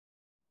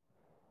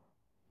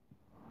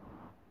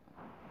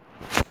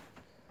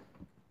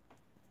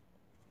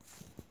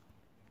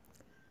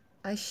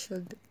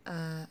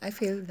I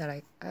feel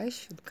that I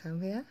should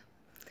come here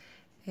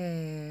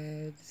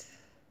and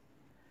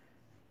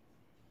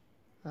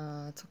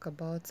talk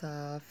about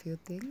a few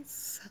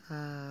things.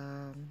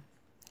 I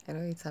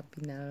know it has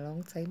been a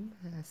long time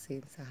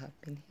since I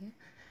have been here,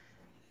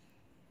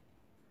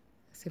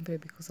 simply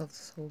because of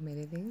so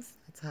many things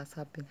that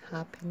have been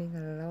happening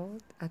a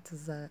lot at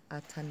a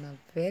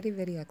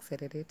very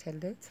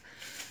accelerated rate.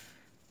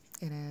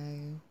 And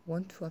I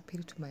want to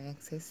appeal to my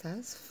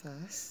ancestors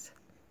first.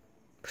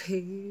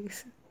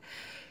 Please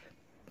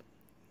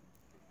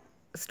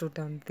slow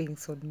down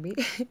things on me.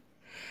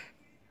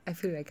 I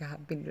feel like I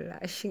have been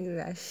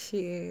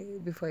rushing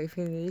before I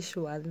finish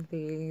one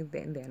thing,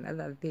 then the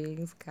other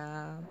things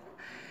come.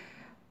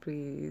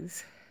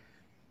 Please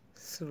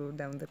slow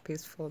down the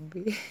pace for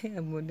me.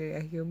 I'm only a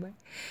human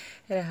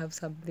and I have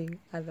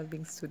other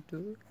things to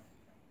do.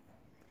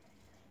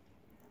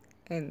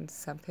 And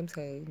sometimes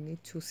I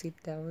need to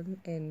sit down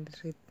and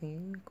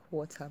rethink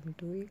what I'm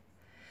doing.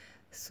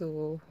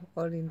 So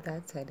all in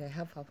that side, I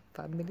have a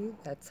family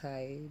that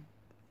I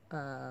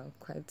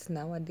quite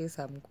nowadays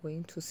I'm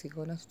going to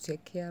Sigona to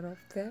take care of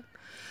them,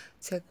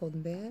 check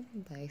on them,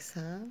 my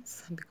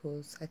sons,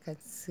 because I can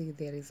see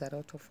there is a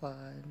lot of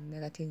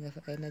negative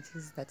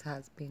energies that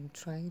has been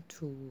trying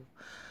to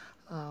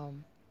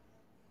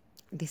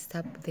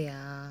disturb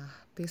their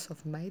peace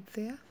of mind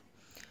there.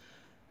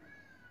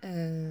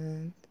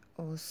 And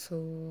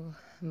also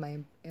my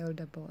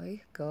elder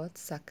boy got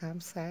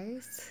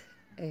circumcised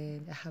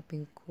and I have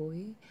been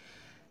going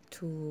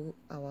to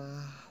our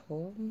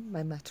home,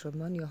 my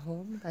matrimonial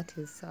home, that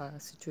is a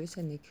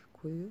situation in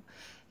Kikuyu.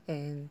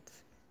 And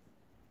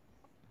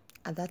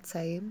at that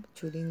time,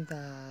 during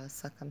the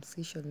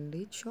circumcision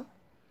ritual,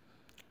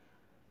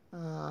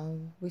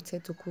 we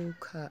tried to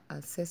cook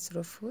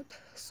ancestral food.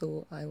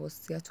 So I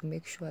was there to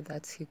make sure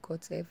that he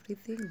got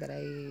everything, that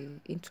I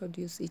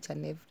introduced each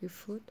and every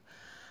food.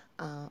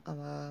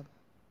 Our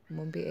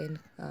Mombi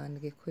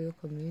and Gikuyu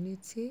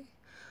community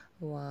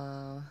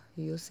were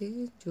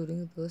using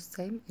during those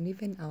times, and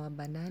even our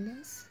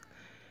bananas.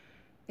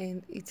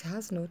 And it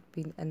has not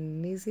been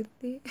an easy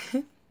thing.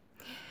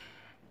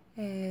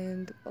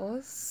 And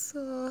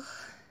also,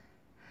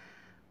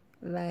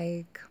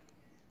 like,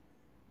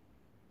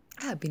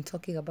 I have been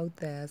talking about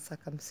the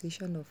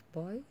circumcision of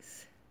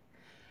boys,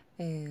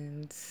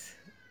 and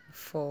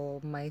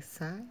for my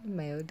son,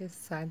 my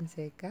oldest son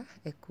Zeka,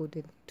 I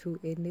couldn't do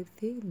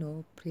anything,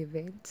 no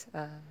prevent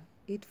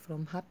it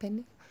from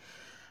happening.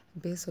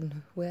 Based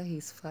on where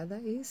his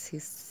father is,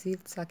 he's still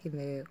stuck in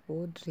the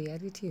old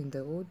reality, in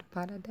the old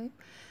paradigm.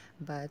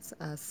 But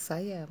as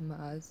I am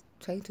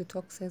trying to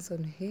talk sense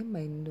on him,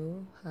 I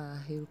know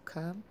he'll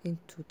come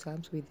into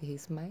terms with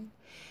his mind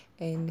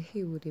and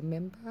he will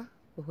remember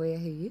where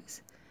he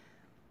is.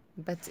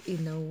 But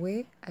in a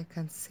way, I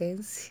can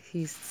sense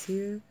he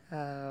still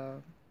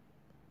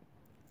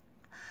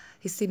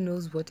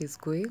knows what is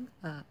going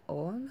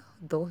on,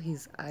 though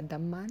he's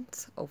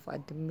adamant of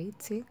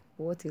admitting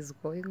what is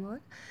going on.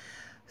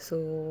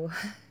 So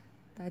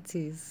that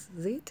is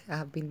it. I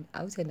have been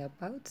out and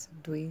about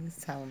doing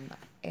some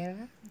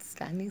errands,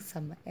 running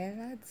some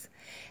errands,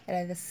 and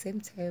at the same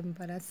time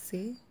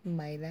balancing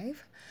my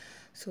life.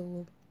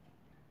 So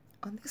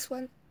on this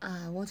one,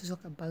 I want to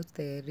talk about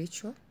the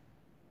ritual.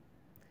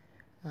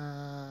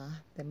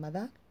 The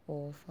mother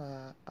of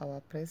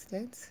our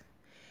president,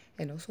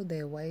 and also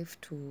the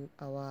wife to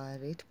our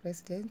late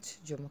president,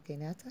 Jomo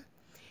Kenyatta,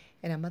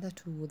 and a mother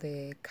to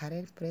the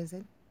current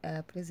president,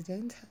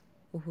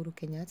 Uhuru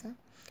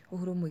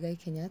Muigai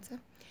Kenyatta.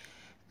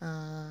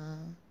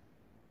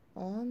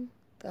 On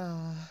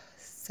the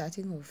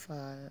starting of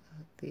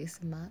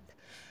this month,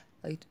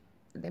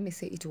 let me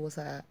say it was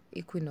a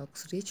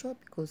Equinox ritual,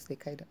 because they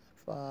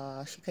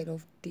she kind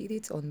of did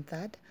it on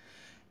that,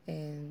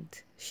 and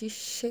she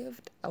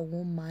shaved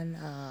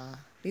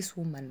this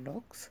woman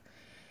locks.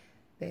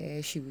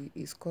 She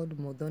is called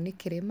Mūthoni Wa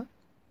Kīrīma,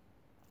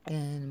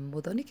 and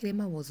Mūthoni Wa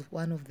Kīrīma was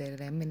one of the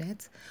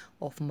remnants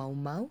of Mau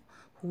Mau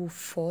who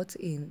fought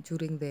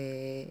during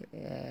the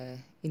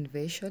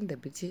invasion, the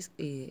British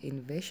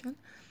invasion.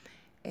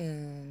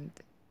 And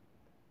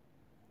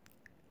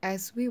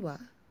as we were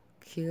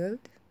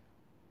killed,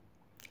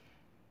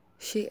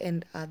 she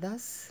and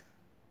others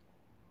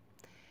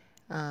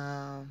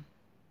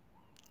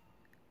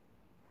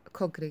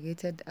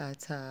congregated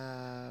at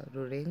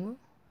Rurengo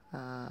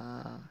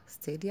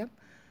Stadium.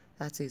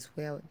 That is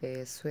where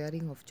the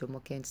swearing of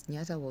Jomo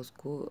Kenyatta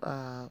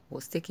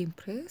was taking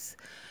place,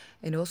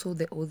 and also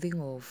the oathing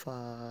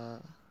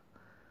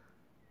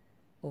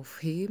of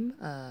him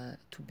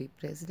to be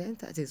president.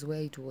 That is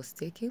where it was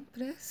taking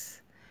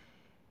place.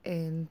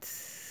 And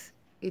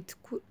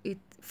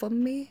for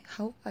me,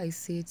 how I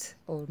see it,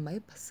 or my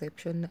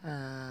perception,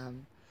 Mūthoni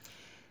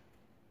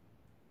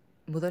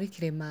Wa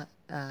Kīrīma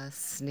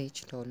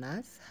snitched on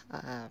us.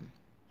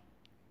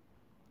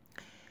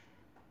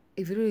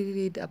 If you really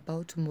read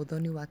about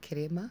Mūthoni Wa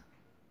Kīrīma,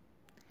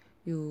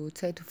 you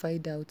try to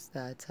find out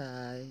that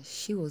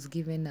she was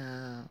given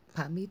a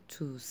permit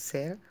to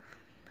sell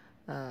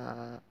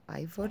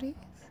ivory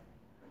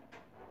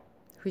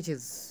which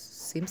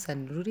seems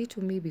unruly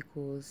to me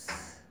because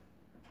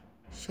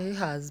she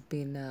has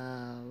been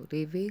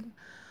living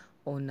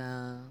on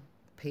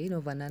pain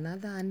of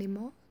another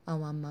animal.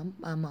 Our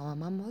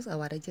mammals,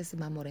 our largest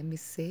mammal, let me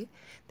say,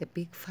 the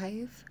big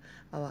five,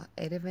 our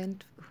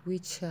elephant,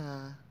 which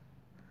are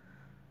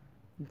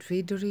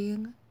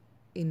dwindling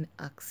in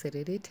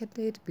accelerated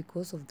rate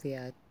because of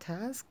their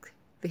task.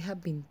 They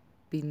have been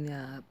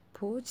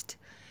poached,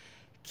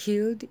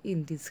 killed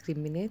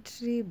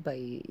indiscriminately by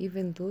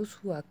even those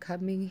who are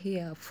coming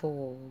here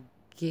for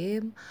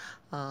game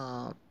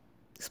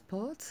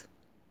sports.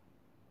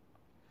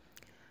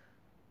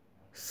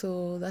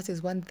 So that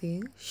is one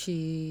thing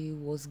she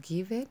was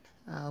given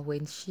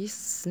when she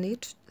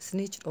snitched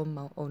on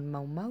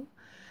Mau Mau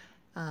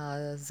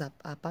as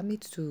a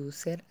permit to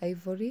sell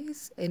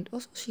ivories, and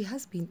also she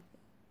has been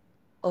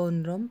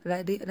on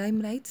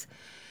limelight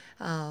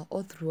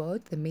all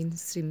throughout. The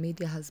mainstream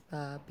media has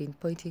been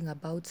pointing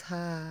about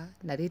her,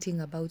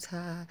 narrating about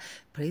her,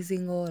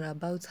 praising all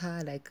about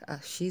her, like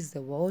she's the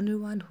only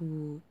one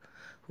who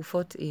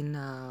fought in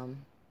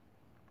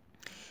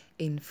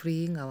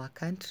freeing our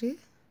country.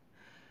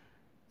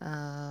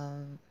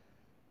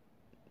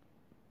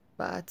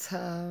 But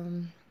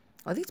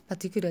on this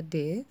particular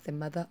day, the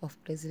mother of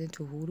President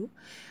Uhuru,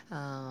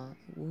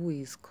 who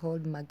is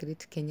called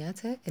Margaret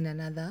Kenyatta, and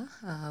another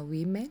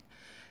women,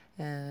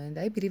 and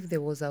I believe there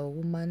was a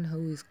woman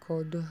who is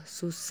called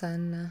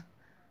Susan,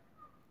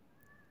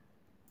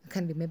 I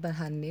can't remember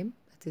her name,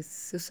 but it's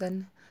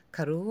Susan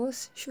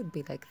Karugos, should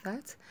be like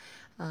that.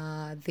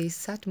 They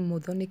sat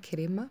Mūthoni Wa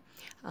Kīrīma,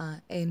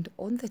 and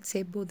on the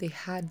table they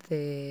had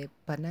the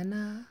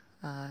banana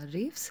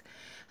leaves.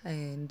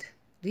 And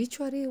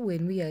ritually,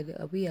 when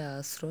we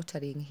are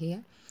slaughtering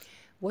here,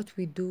 what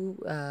we do,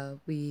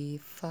 we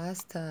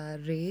first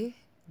lay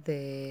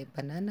the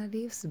banana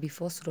leaves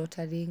before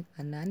slaughtering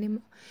an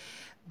animal.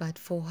 But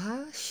for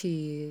her,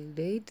 she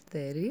laid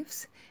the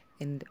leaves,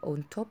 and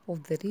on top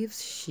of the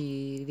leaves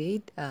she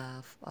laid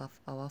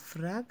our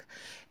flag.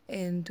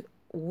 And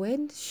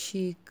when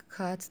she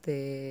cut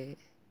she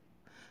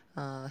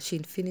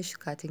finished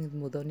cutting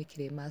Mūthoni Wa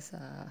Kīrīma's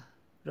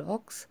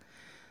rocks,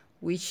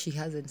 which she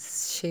hasn't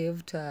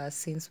shaved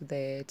since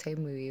the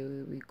time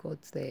we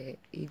got the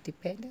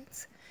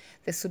independence,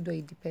 the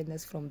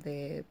pseudo-independence from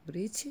the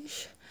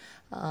British.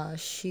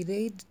 She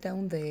laid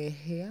down the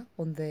hair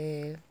on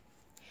the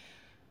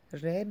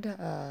red,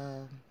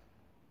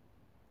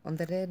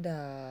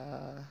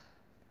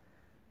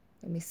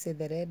 let me say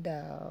the red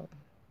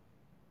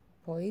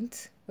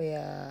point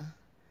where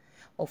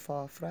of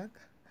our flag,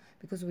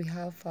 because we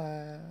have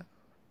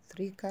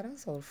 3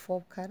 colors or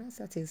 4 colors,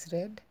 that is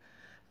red,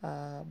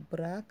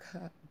 black,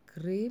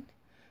 green,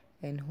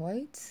 and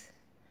white,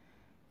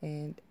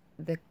 and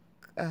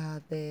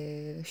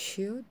the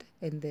shield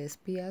and the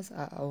spears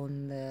are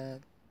on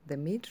the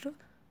middle.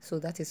 So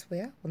that is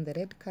where, on the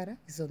red color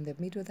is on the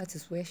middle, that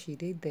is where she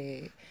did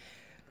the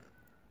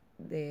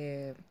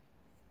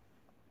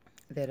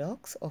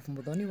rocks of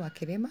Mūthoni Wa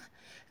Kīrīma,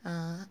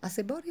 a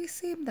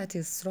symbolism that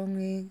is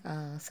strongly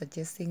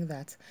suggesting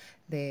that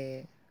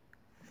the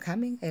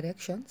coming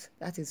elections,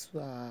 that is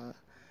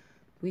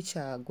which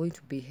are going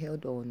to be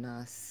held on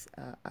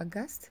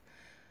August,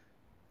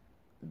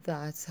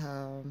 that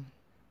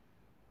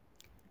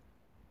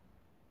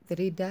the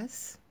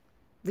leaders,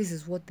 this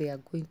is what they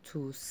are going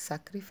to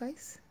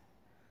sacrifice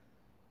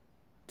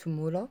to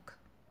Moloch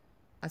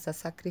as a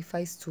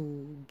sacrifice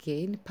to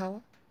gain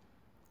power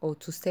or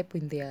to step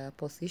in their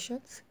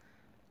positions.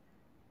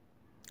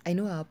 I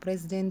know our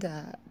president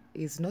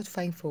is not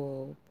fine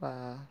for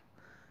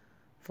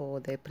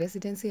the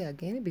presidency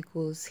again,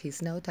 because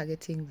he's now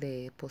targeting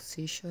the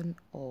position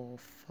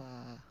of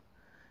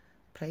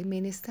prime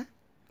minister,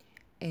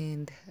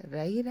 and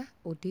Raila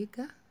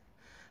Odinga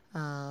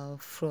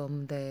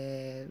from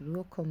the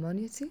rural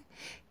community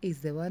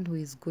is the one who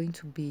is going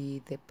to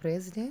be the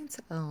president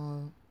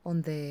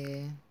on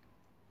the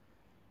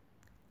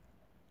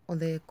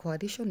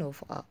coalition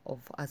of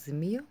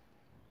Azimio.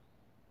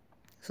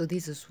 So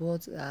this is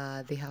what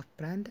they have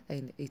planned,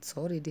 and it's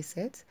already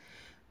set.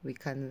 We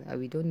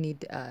don't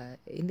need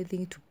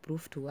anything to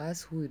prove to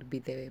us who will be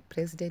the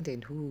president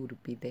and who will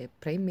be the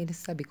prime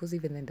minister, because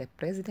even then the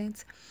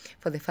president,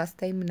 for the first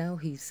time now,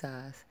 he's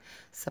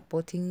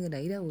supporting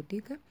Raila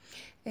Odinga.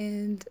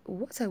 And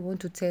what I want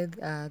to tell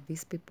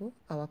these people,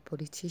 our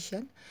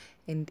politician,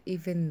 and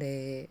even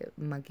the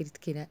Margaret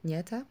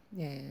Kenyatta,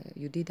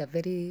 you did a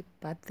very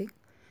bad thing.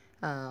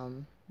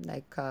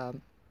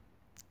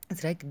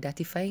 It's like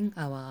dirtifying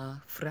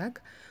our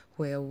flag.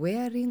 We're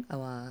wearing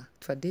our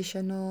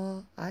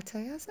traditional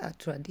attires, our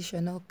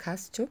traditional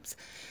costumes.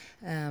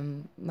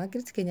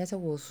 Margaret Kenyatta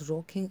was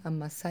rocking a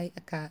Maasai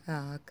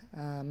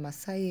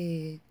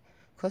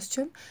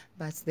costume,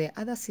 but the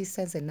other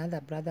sisters and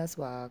other brothers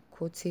were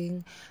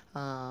quoting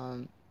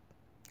our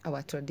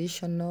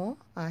traditional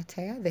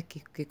attire, the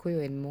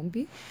Kikuyu and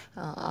Mumbi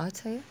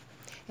attire.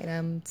 And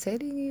I'm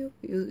telling you,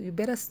 you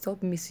better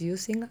stop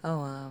misusing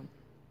our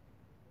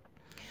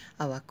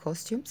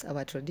costumes,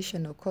 our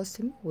traditional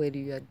costume, where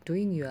you are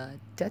doing your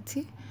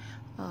dirty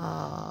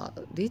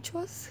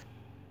rituals.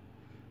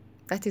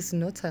 That is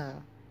not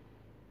a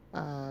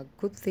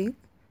good thing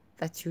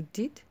that you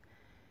did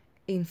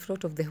in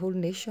front of the whole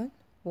nation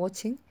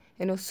watching.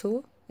 And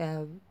also,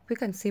 we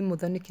can see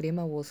Mūthoni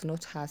Kīrīma was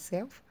not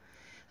herself.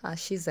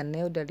 She's an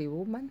elderly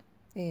woman,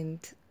 and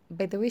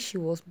by the way, she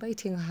was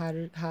biting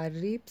her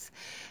lips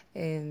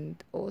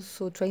and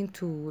also trying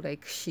to,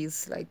 like,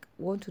 she's like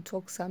want to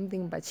talk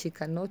something, but she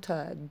cannot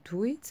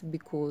do it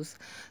because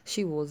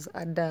she was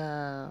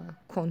under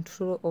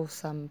control of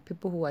some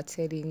people who are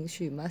telling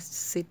she must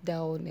sit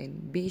down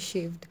and be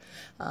shaved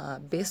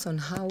based on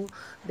how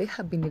they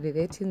have been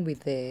relating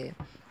with the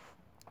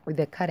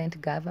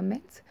current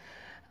government.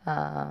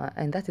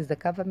 And that is the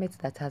government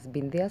that has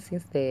been there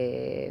since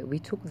we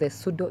took the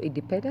pseudo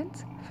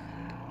independence.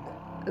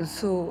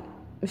 So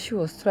she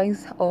was trying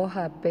all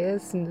her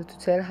best to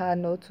tell her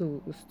not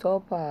to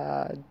stop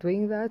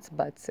doing that,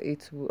 but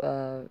it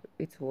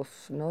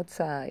was not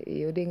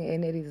yielding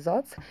any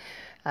results,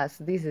 as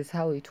this is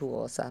how it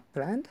was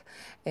planned.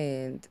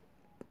 And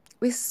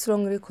we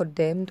strongly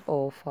condemned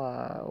of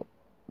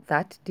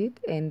that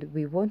deed, and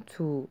we want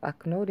to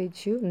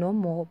acknowledge you. No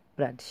more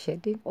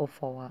bloodshedding of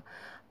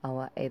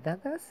our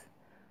Edagas,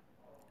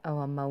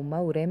 our Mau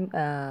Mau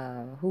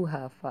who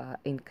have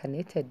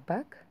incarnated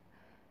back.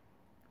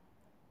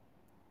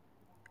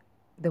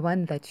 The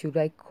one that you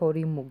like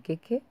calling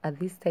Mugeke at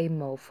this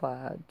time of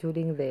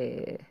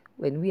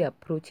when we are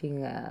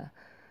approaching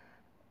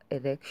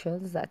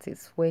elections. That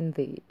is when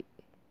they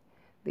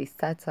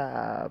start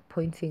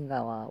pointing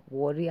our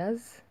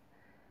warriors,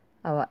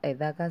 our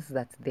Edagas,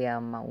 that they are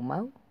Mau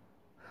Mau,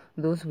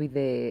 those with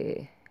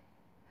the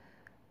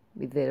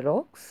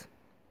rocks.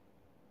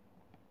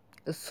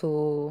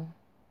 So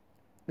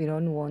we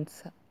don't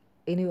want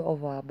any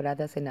of our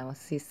brothers and our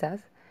sisters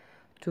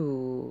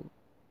to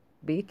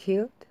be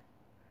killed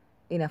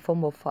in a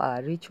form of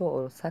ritual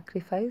or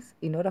sacrifice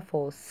in order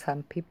for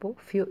some people,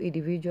 few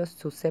individuals,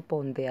 to step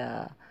on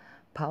their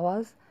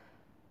powers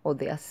or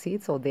their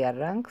seats or their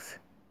ranks.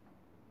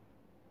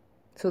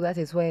 So that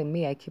is why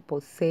I keep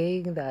on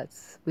saying that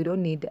we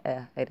don't need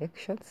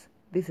elections.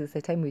 This is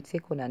the time we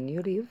take on a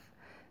new leaf.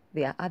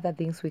 There are other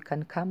things we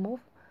can come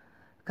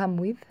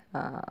with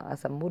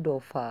as a mode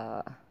of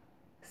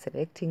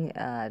selecting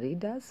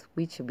leaders,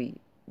 which we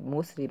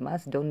mostly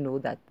don't know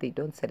that they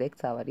don't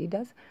select our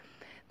leaders.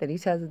 The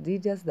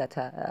leaders that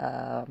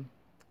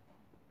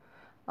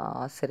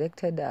are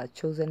selected are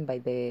chosen by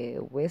the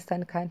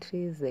Western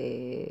countries,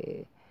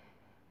 the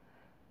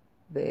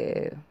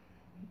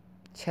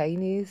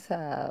Chinese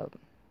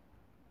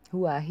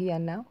who are here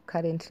now,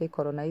 currently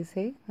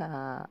colonizing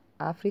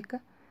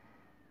Africa,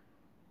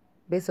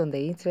 based on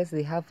the interest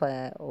they have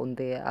on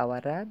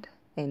our land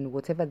and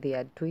whatever they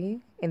are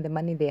doing, and the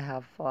money they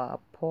have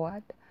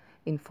poured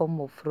in form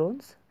of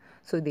loans.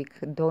 So they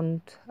can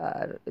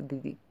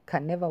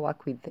never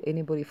work with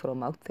anybody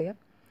from out there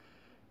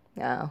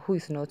who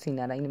is not in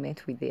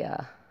alignment with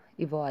their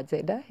evil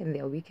agenda and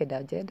their wicked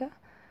agenda.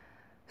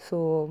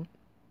 So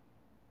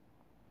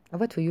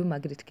over to you,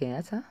 Margaret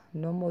Kenyatta.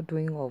 No more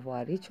doing of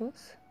our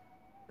rituals,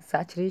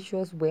 such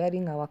rituals,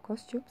 wearing our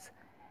costumes,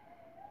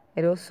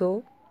 and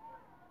also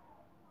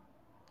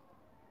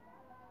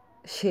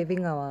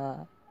shaving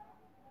our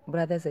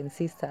brothers and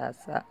sisters'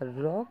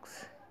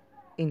 rocks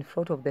in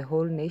front of the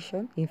whole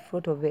nation, in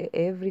front of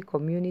every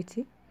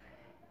community.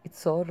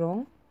 It's all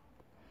wrong.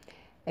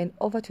 And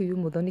over to you,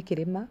 Mūthoni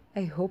Kīrīma.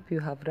 I hope you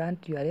have learned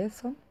your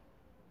lesson.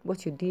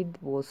 What you did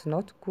was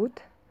not good.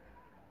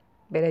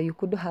 But you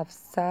could have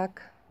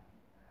stuck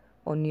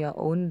on your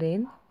own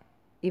lane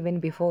even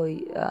before,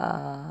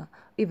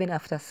 even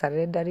after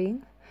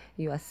surrendering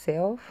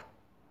yourself.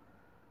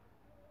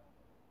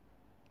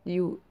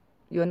 You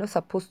are not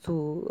supposed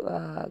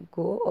to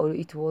go, or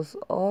it was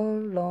all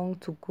wrong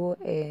to go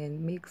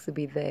and mix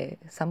with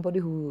somebody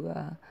who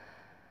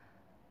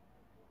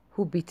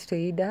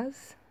betrayed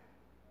us,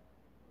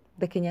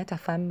 the Kenyatta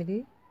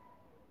family.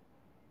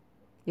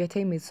 Your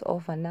time is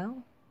over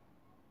now.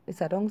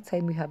 It's a long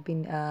time you have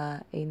been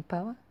in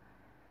power.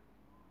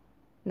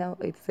 Now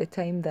it's the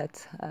time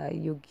that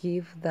you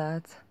give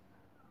that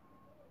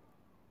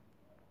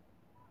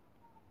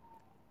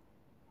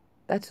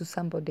to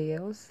somebody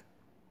else,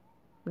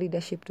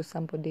 leadership to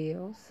somebody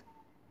else,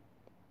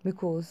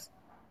 because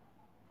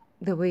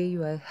the way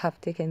you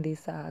have taken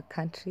this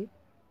country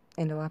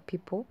and our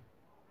people,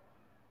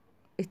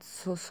 it's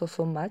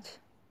so much.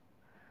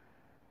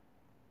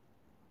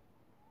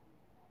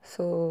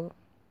 So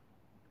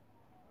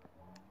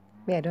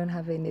I don't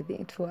have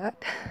anything to add.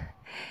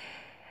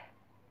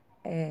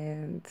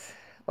 And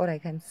all I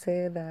can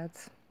say that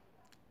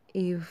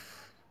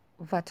if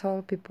at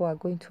all people are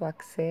going to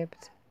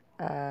accept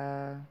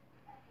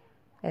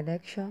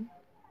election,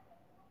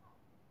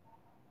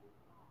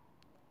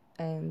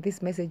 and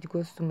this message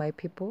goes to my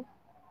people,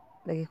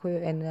 the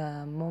Gikuyu and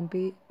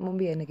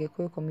Mumbi and the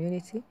Gikuyu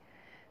community,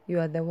 you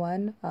are the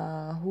one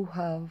who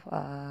have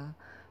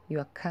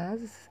your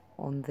cars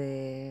on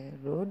the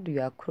road.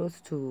 You are close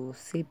to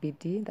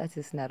CBD, that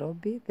is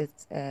Nairobi, the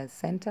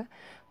center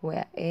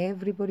where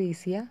everybody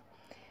is here.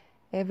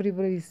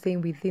 Everybody is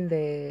staying within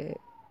the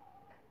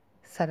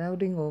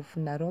surrounding of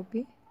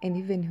Nairobi, and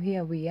even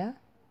here we are,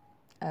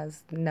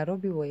 as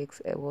Nairobi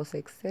was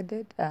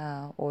extended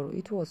or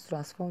it was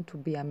transformed to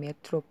be a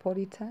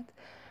metropolitan.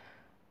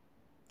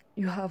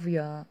 You have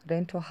your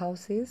rental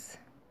houses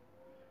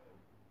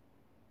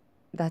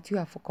that you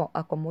have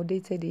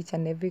accommodated each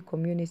and every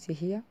community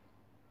here.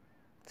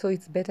 So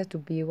it's better to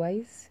be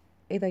wise.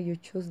 Either you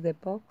choose the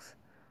box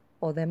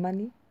or the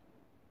money.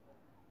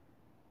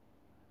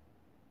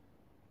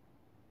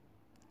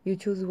 You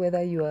choose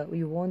whether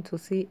you want to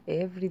see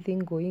everything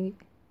going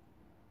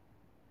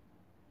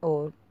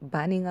or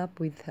burning up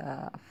with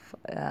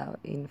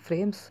in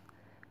flames,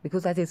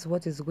 because that is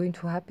what is going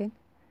to happen.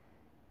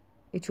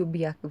 It will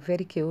be a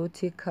very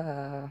chaotic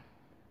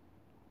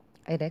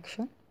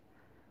election.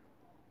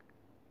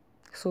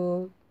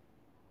 So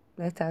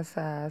let us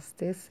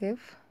stay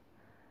safe,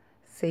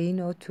 say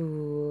no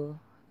to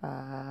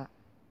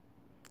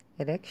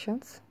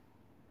elections,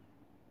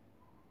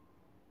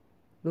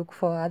 look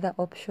for other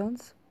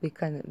options. We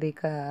can,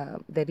 like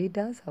the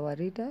leaders, our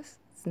leaders,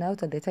 it's now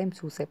the time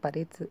to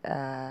separate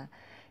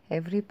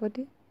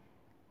everybody,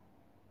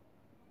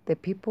 the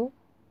people,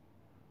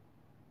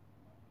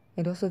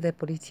 and also the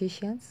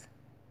politicians,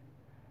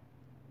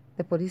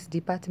 the police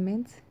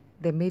departments,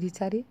 the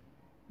military.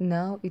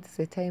 Now it's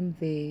the time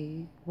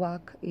they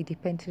work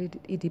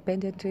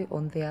independently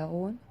on their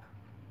own.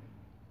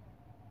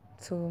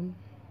 So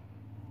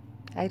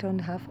I don't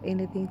have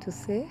anything to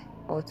say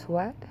or to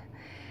add.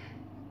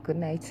 Good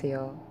night,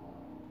 y'all.